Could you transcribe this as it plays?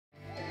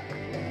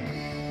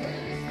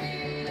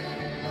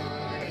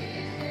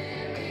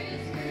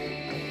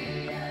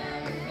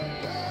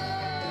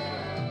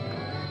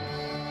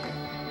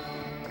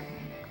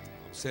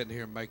sitting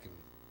here making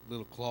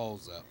little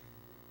claws up.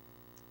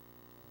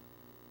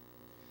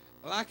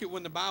 I like it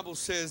when the Bible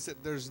says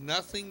that there's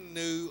nothing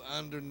new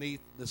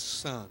underneath the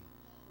sun.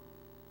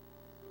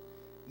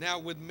 Now,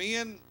 with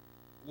men,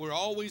 we're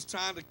always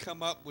trying to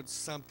come up with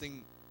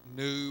something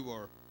new,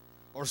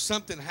 or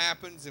something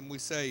happens and we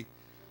say,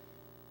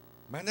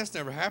 man, that's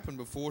never happened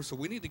before, so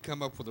we need to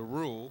come up with a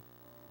rule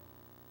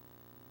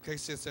in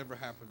case this ever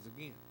happens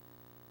again.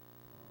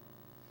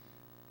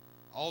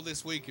 All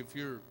this week, if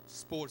you're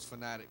sports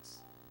fanatics,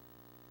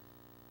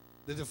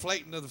 the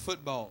deflating of the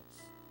footballs.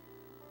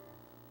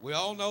 We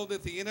all know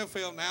that the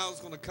NFL now is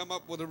going to come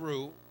up with a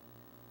rule.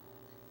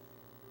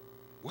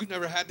 We've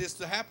never had this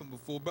to happen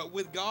before, but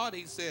with God,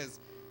 he says,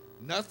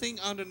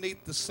 nothing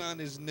underneath the sun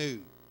is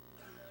new.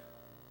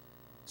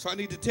 So I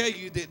need to tell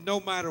you that no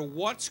matter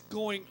what's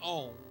going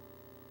on,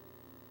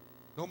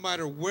 no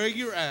matter where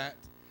you're at,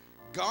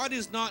 God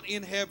is not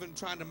in heaven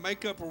trying to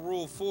make up a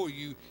rule for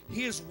you.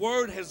 His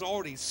word has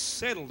already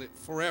settled it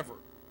forever.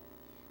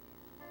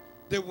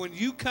 That when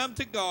you come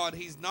to God,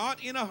 he's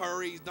not in a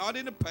hurry, he's not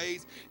in a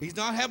pace, he's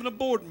not having a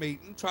board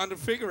meeting trying to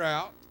figure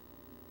out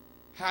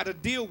how to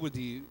deal with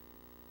you.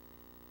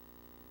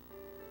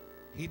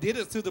 He did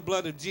it through the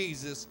blood of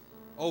Jesus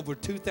over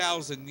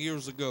 2,000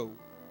 years ago.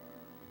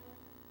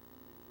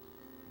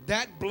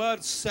 That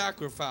blood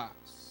sacrifice,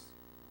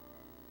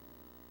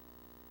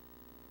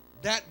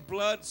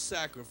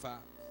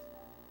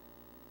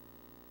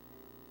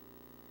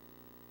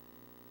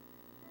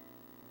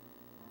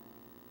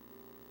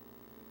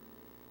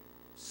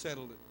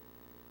 settled it.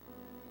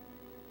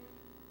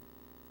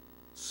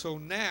 So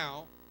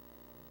now,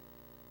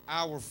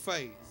 our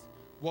faith,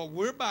 what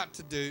we're about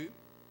to do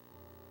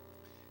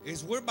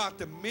is we're about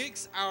to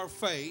mix our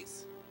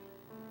faith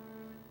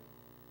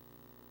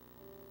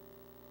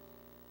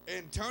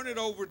and turn it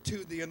over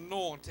to the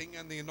anointing,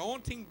 and the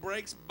anointing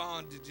breaks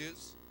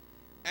bondages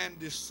and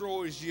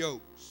destroys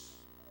yokes.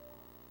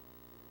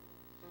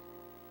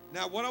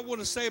 Now, what I want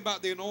to say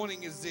about the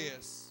anointing is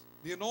this.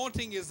 The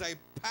anointing is a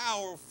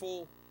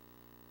powerful,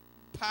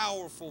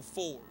 powerful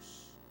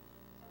force.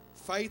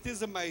 Faith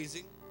is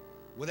amazing.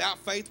 Without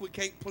faith, we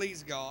can't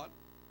please God.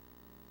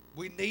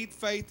 We need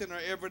faith in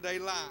our everyday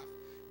life.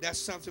 That's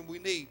something we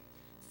need.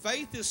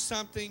 Faith is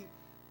something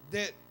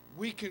that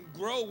we can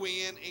grow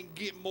in and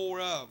get more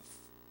of.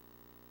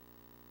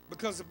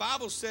 Because the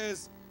Bible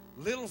says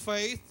little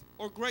faith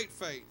or great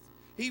faith.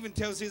 He even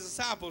tells his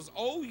disciples,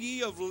 "O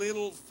ye of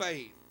little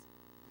faith."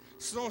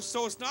 So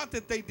it's not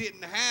that they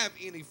didn't have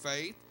any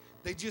faith.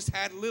 They just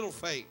had little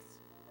faith.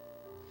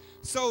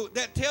 So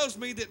that tells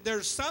me that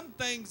there's some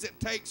things that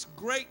takes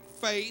great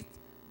faith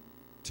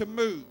to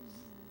move.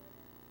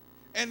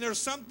 And there's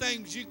some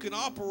things you can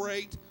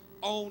operate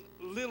on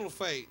little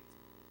faith.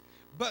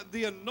 But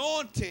the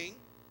anointing,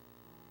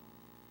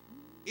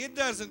 it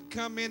doesn't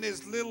come in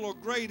as little or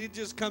great. It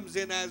just comes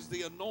in as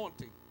the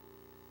anointing.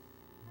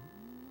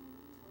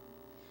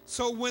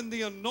 So when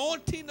the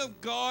anointing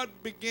of God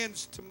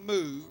begins to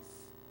move,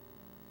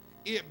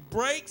 it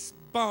breaks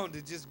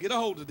bondages, get a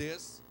hold of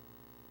this,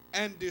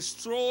 and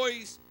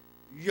destroys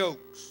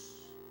yokes.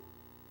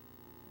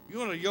 You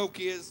know what a yoke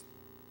is?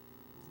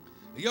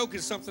 A yoke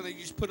is something that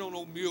you just put on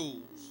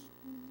mules.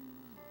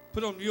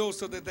 Put on mules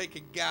so that they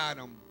can guide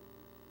them.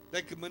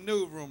 They can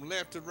maneuver them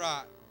left and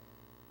right.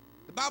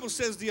 The Bible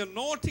says the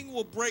anointing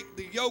will break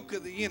the yoke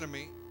of the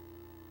enemy,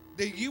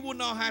 that you will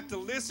not have to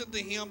listen to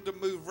him to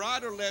move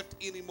right or left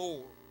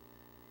anymore.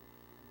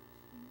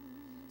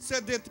 It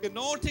said that the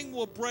anointing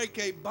will break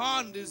a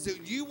bondage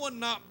that you will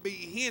not be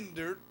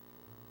hindered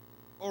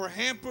or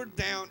hampered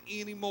down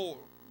anymore.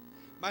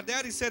 My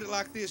daddy said it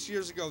like this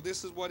years ago.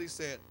 This is what he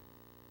said.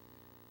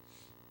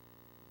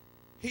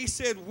 He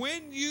said,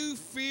 when you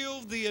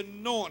feel the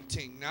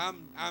anointing, now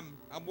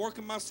I'm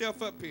working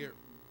myself up here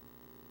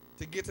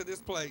to get to this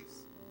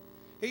place.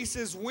 He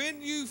says,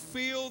 when you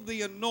feel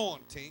the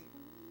anointing,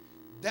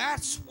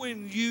 that's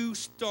when you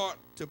start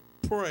to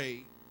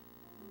pray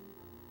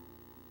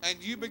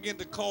and you begin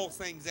to call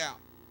things out.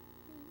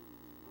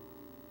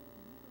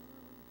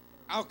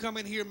 I'll come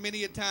in here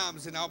many a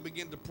times and I'll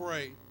begin to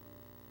pray.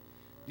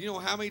 You know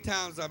how many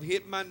times I've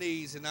hit my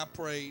knees and I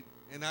prayed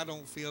and I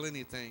don't feel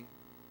anything.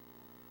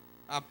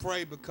 I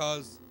pray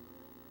because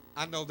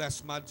I know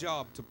that's my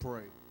job to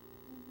pray.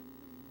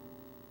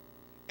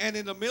 And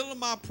in the middle of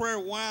my prayer,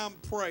 while I'm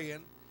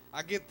praying,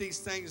 I get these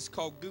things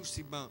called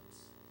goosey bumps.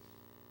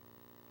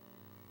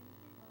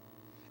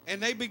 And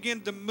they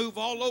begin to move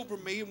all over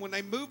me. And when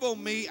they move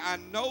on me, I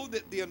know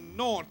that the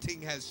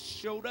anointing has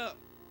showed up.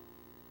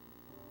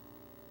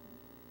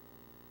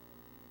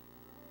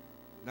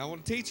 Now I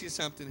want to teach you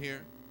something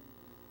here.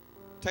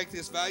 Take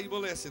this valuable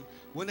lesson.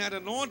 When that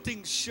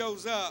anointing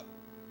shows up,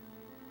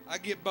 I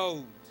get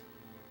bold.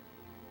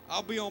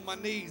 I'll be on my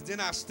knees. Then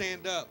I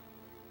stand up.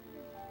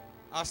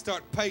 I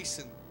start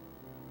pacing.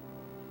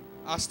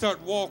 I start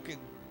walking.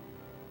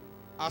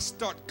 I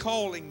start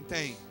calling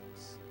things.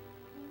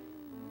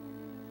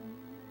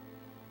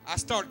 I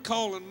start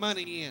calling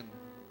money in.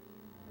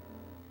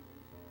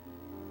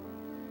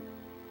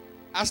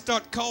 I I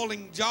start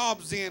calling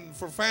jobs in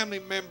for family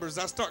members.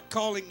 I start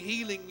calling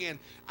healing in.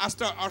 I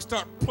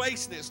start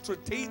placing it,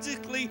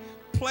 strategically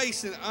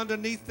placing it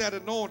underneath that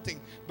anointing,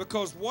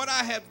 because what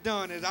I have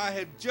done is I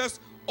have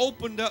just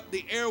opened up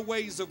the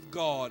airways of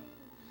God.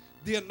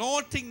 The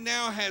anointing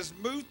now has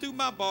moved through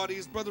my body,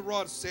 as Brother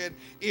Rod said.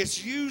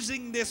 It's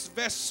using this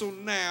vessel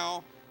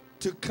now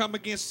to come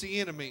against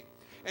the enemy.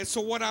 And so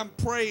what I'm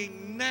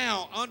praying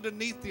now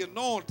underneath the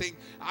anointing,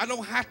 I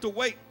don't have to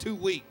wait 2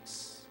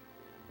 weeks.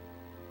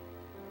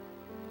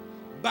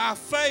 By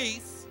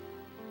faith,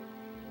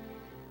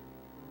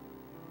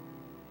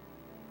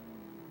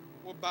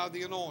 or by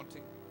the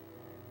anointing.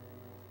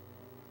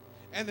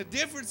 And the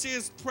difference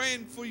is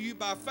praying for you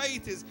by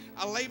faith is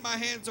I lay my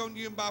hands on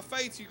you, and by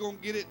faith you're going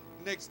to get it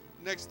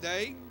next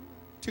day,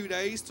 2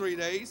 days, 3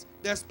 days.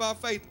 That's by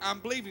faith. I'm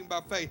believing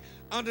by faith.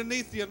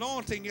 Underneath the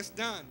anointing, it's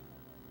done.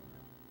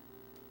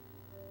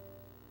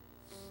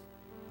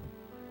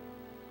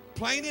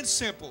 Plain and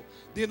simple.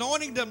 The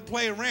anointing doesn't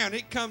play around.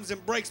 It comes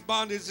and breaks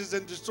bondages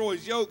and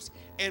destroys yokes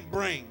and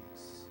brings.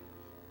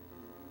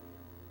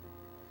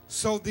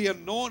 So the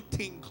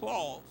anointing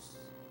clause.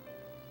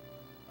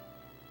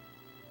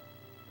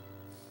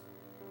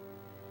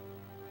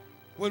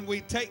 When we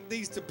take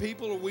these to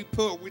people, or we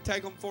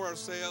take them for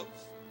ourselves,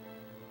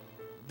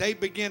 they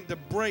begin to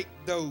break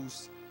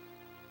those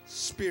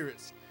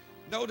spirits.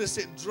 Notice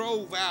it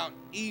drove out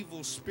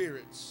evil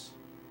spirits.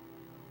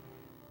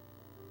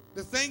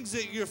 The things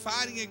that you're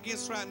fighting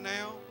against right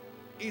now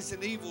is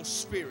an evil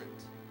spirit.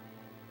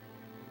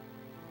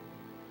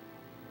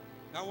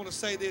 Now I want to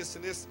say this,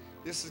 and this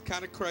is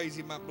kind of crazy,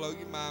 it might blow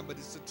your mind, but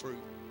it's the truth.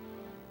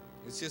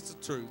 It's just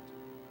the truth.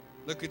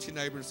 Look at your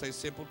neighbor and say,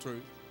 simple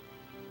truth.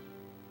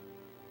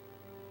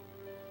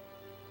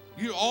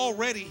 You're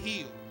already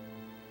healed.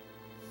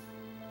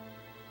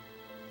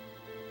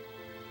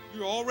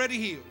 You're already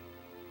healed.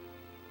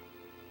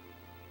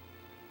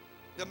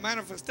 The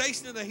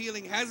manifestation of the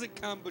healing hasn't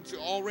come, but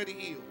you're already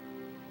healed.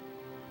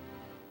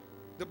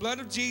 The blood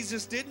of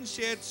Jesus didn't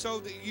shed so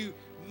that you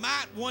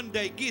might one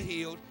day get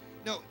healed.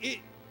 No,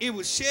 it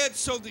was shed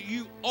so that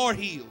you are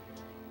healed.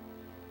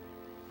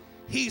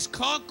 He's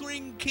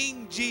conquering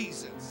King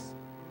Jesus.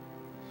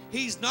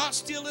 He's not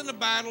still in the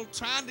battle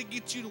trying to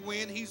get you to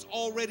win. He's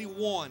already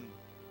won.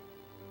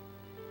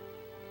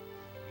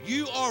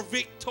 You are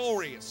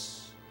victorious.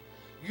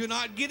 You're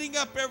not getting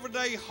up every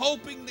day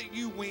hoping that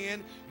you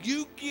win.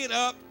 You get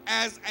up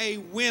as a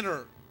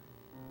winner.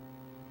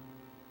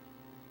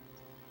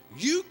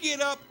 You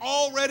get up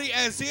already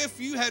as if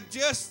you had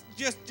just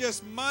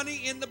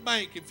money in the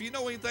bank. If you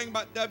know anything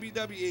about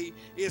WWE,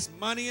 it's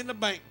Money in the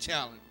Bank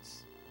Challenge.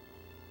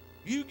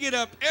 You get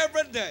up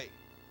every day.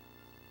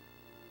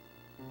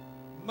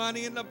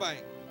 Money in the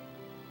bank.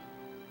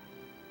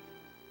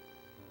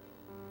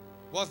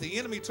 What the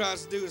enemy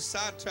tries to do is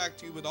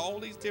sidetrack you with all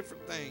these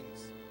different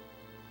things.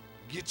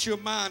 Get your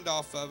mind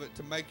off of it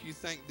to make you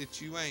think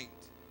that you ain't.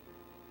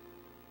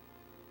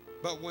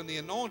 But when the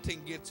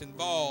anointing gets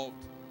involved,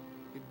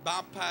 it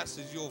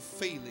bypasses your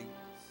feelings.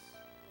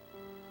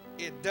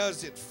 It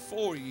does it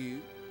for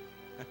you.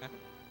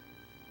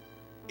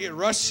 It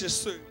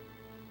rushes through.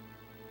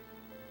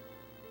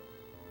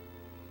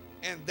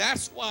 And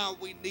that's why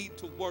we need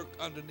to work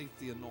underneath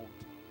the anointing.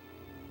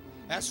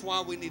 That's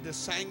why we need to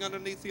sing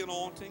underneath the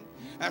anointing.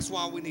 That's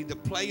why we need to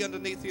play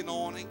underneath the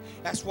anointing.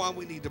 That's why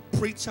we need to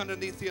preach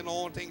underneath the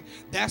anointing.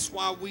 That's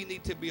why we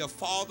need to be a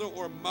father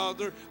or a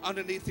mother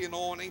underneath the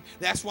anointing.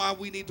 That's why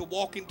we need to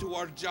walk into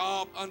our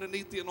job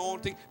underneath the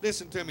anointing.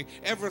 Listen to me.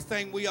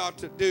 Everything we ought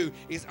to do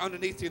is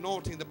underneath the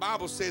anointing. The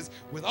Bible says,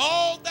 with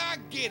all thy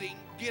getting,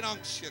 get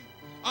unction.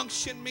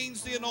 Unction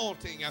means the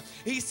anointing.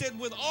 He said,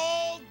 with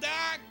all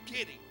thy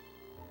getting,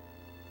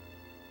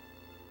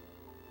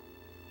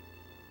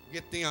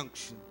 get the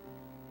unction.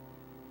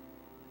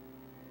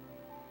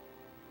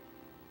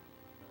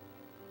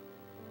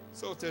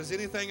 So if there's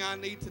anything I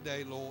need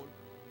today, Lord,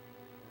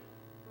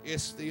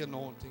 it's the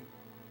anointing.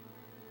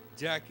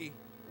 Jackie,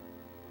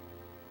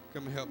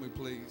 come and help me,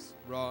 please.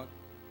 Rod.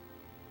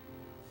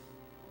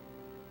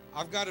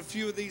 I've got a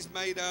few of these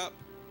made up.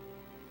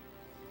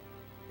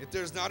 If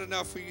there's not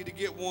enough for you to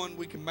get one,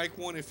 we can make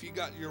one if you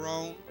got your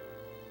own.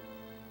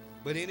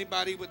 But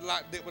anybody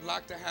that would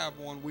like to have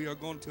one, we are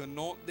going to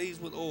anoint these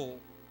with oil.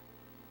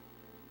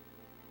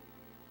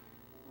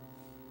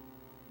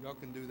 Y'all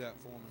can do that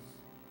for me.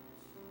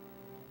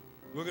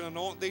 We're going to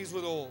anoint these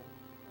with oil.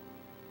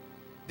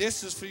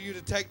 This is for you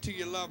to take to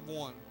your loved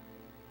one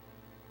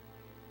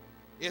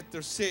if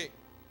they're sick.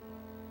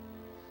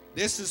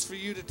 This is for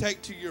you to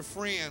take to your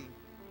friend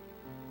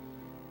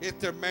if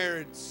their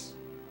marriage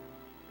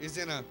is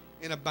in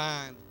a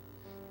bind.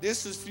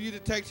 This is for you to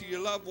take to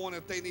your loved one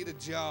if they need a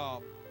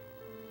job.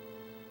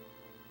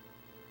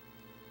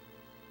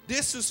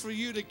 This is for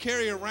you to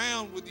carry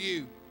around with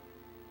you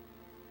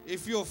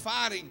if you're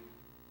fighting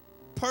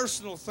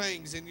personal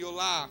things in your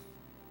life.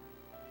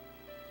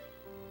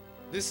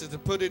 This is to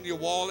put in your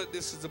wallet.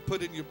 This is to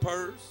put in your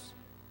purse.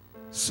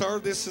 Sir,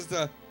 this is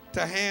to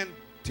hand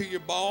to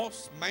your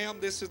boss. Ma'am,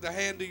 this is to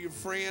hand to your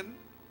friend.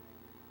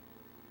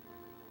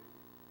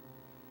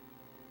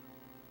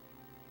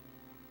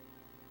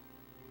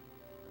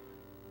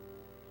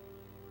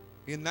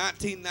 In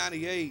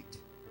 1998,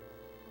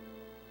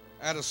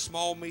 at a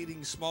small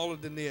meeting smaller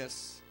than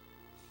this,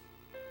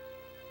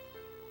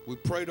 we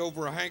prayed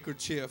over a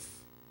handkerchief.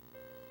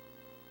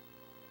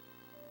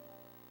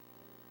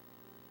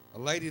 A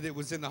lady that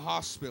was in the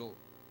hospital.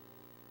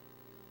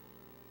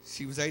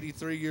 She was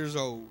 83 years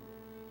old.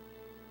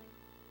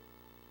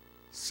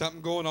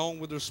 Something going on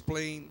with her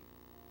spleen.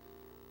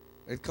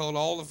 They'd called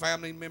all the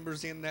family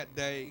members in that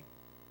day.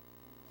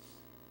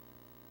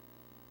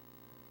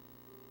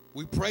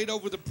 We prayed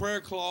over the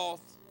prayer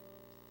cloth.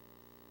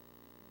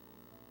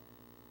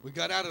 We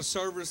got out of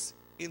service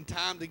in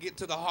time to get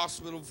to the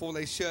hospital before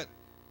they shut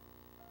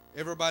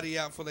everybody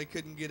out, before they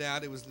couldn't get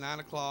out. It was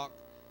 9 o'clock.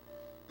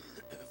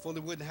 Before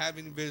they wouldn't have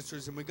any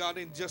visitors, and we got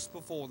in just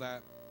before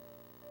that.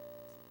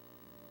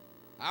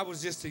 I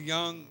was just a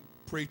young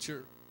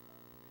preacher.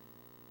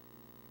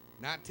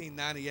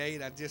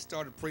 1998, I just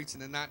started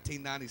preaching in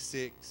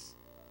 1996.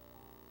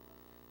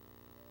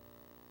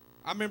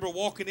 I remember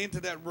walking into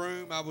that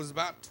room. I was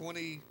about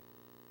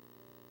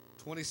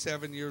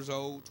 27 years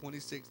old,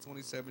 26,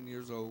 27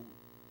 years old.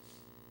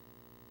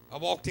 I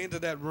walked into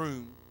that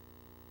room,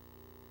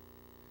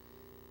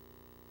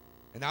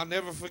 and I'll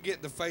never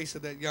forget the face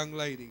of that young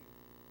lady,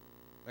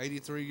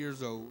 83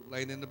 years old,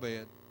 laying in the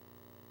bed.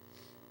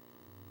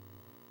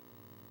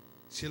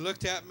 She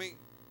looked at me,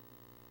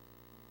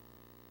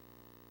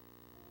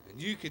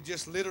 and you could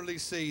just literally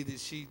see that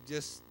she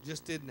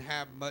just didn't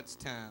have much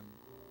time.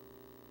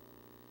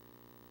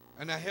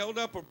 And I held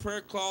up a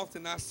prayer cloth,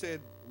 and I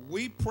said,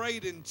 we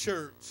prayed in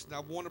church, and I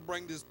want to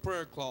bring this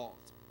prayer cloth.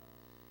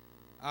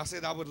 I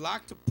said, I would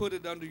like to put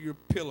it under your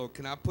pillow.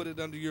 Can I put it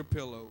under your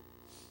pillow?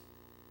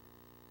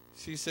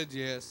 She said,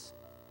 yes.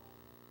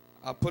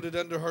 I put it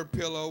under her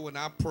pillow, and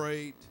I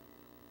prayed,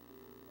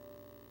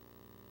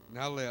 and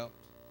I left.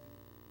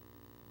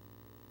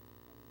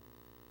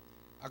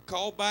 I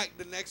called back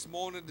the next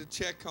morning to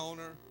check on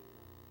her.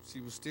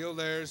 She was still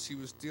there. She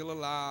was still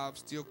alive,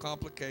 still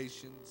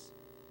complications.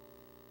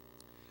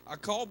 I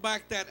called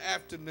back that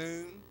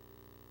afternoon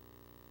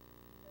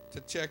to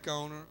check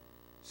on her.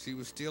 She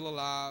was still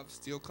alive,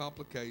 still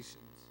complications.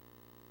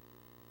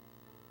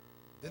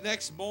 The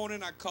next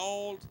morning I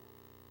called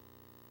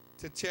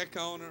to check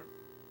on her.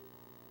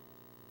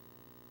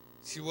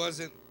 She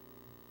wasn't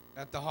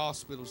at the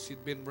hospital.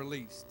 She'd been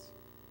released.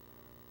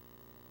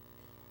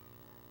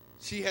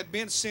 She had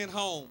been sent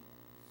home.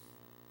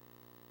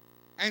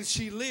 And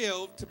she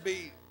lived to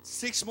be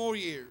 6 more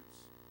years.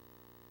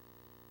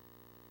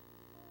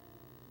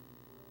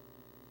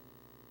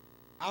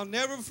 I'll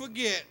never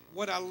forget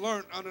what I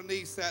learned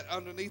underneath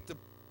the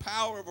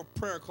power of a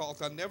prayer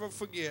cloth. I'll never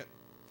forget.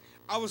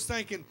 I was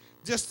thinking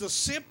just the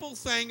simple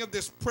thing of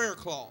this prayer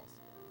cloth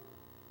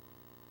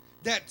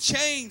that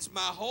changed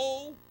my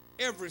whole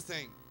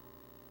everything.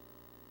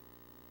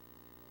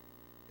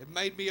 It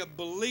made me a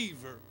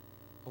believer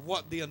of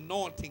what the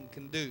anointing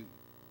can do.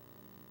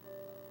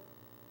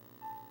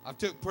 I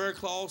took prayer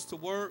cloths to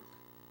work.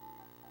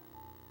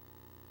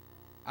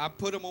 I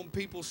put them on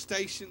people's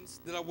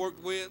stations that I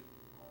worked with.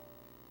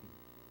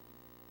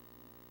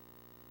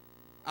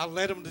 I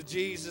led them to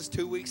Jesus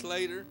 2 weeks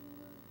later.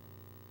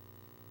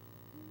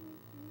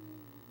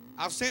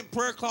 I've sent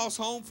prayer cloths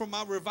home from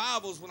my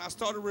revivals. When I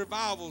started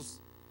revivals,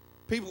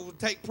 people would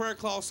take prayer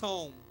cloths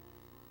home.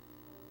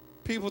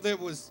 People that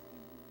was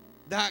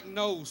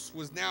diagnosed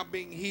was now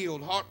being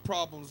healed. Heart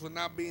problems were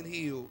now being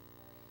healed.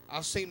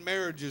 I've seen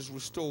marriages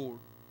restored.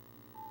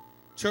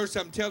 Church,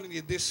 I'm telling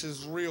you, this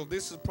is real.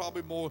 This is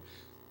probably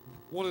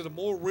one of the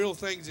more real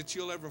things that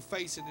you'll ever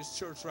face in this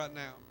church right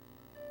now.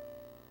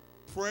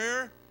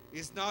 Prayer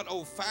is not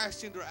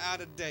old-fashioned or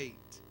out of date.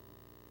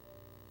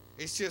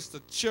 It's just the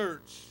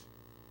church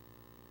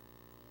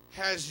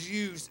has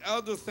used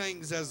other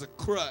things as a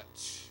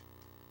crutch.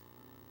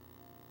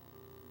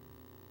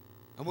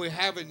 And we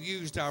haven't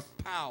used our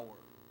power.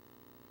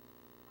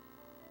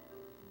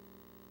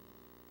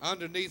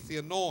 Underneath the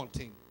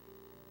anointing,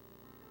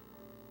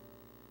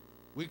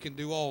 we can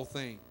do all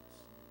things.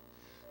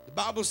 The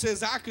Bible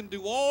says, I can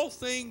do all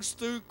things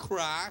through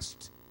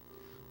Christ,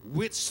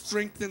 which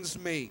strengthens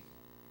me.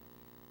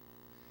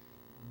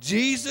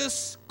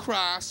 Jesus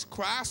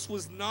Christ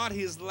was not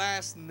his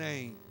last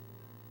name.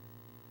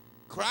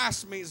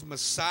 Christ means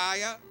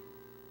Messiah,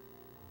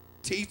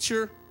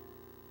 teacher,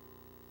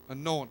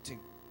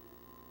 anointing.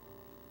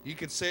 You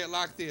could say it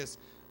like this.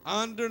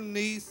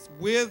 Underneath,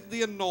 with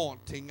the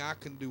anointing, I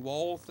can do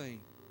all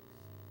things.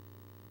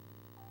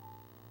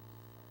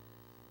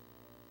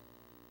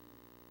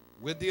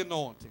 With the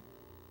anointing,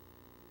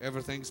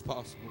 everything's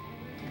possible.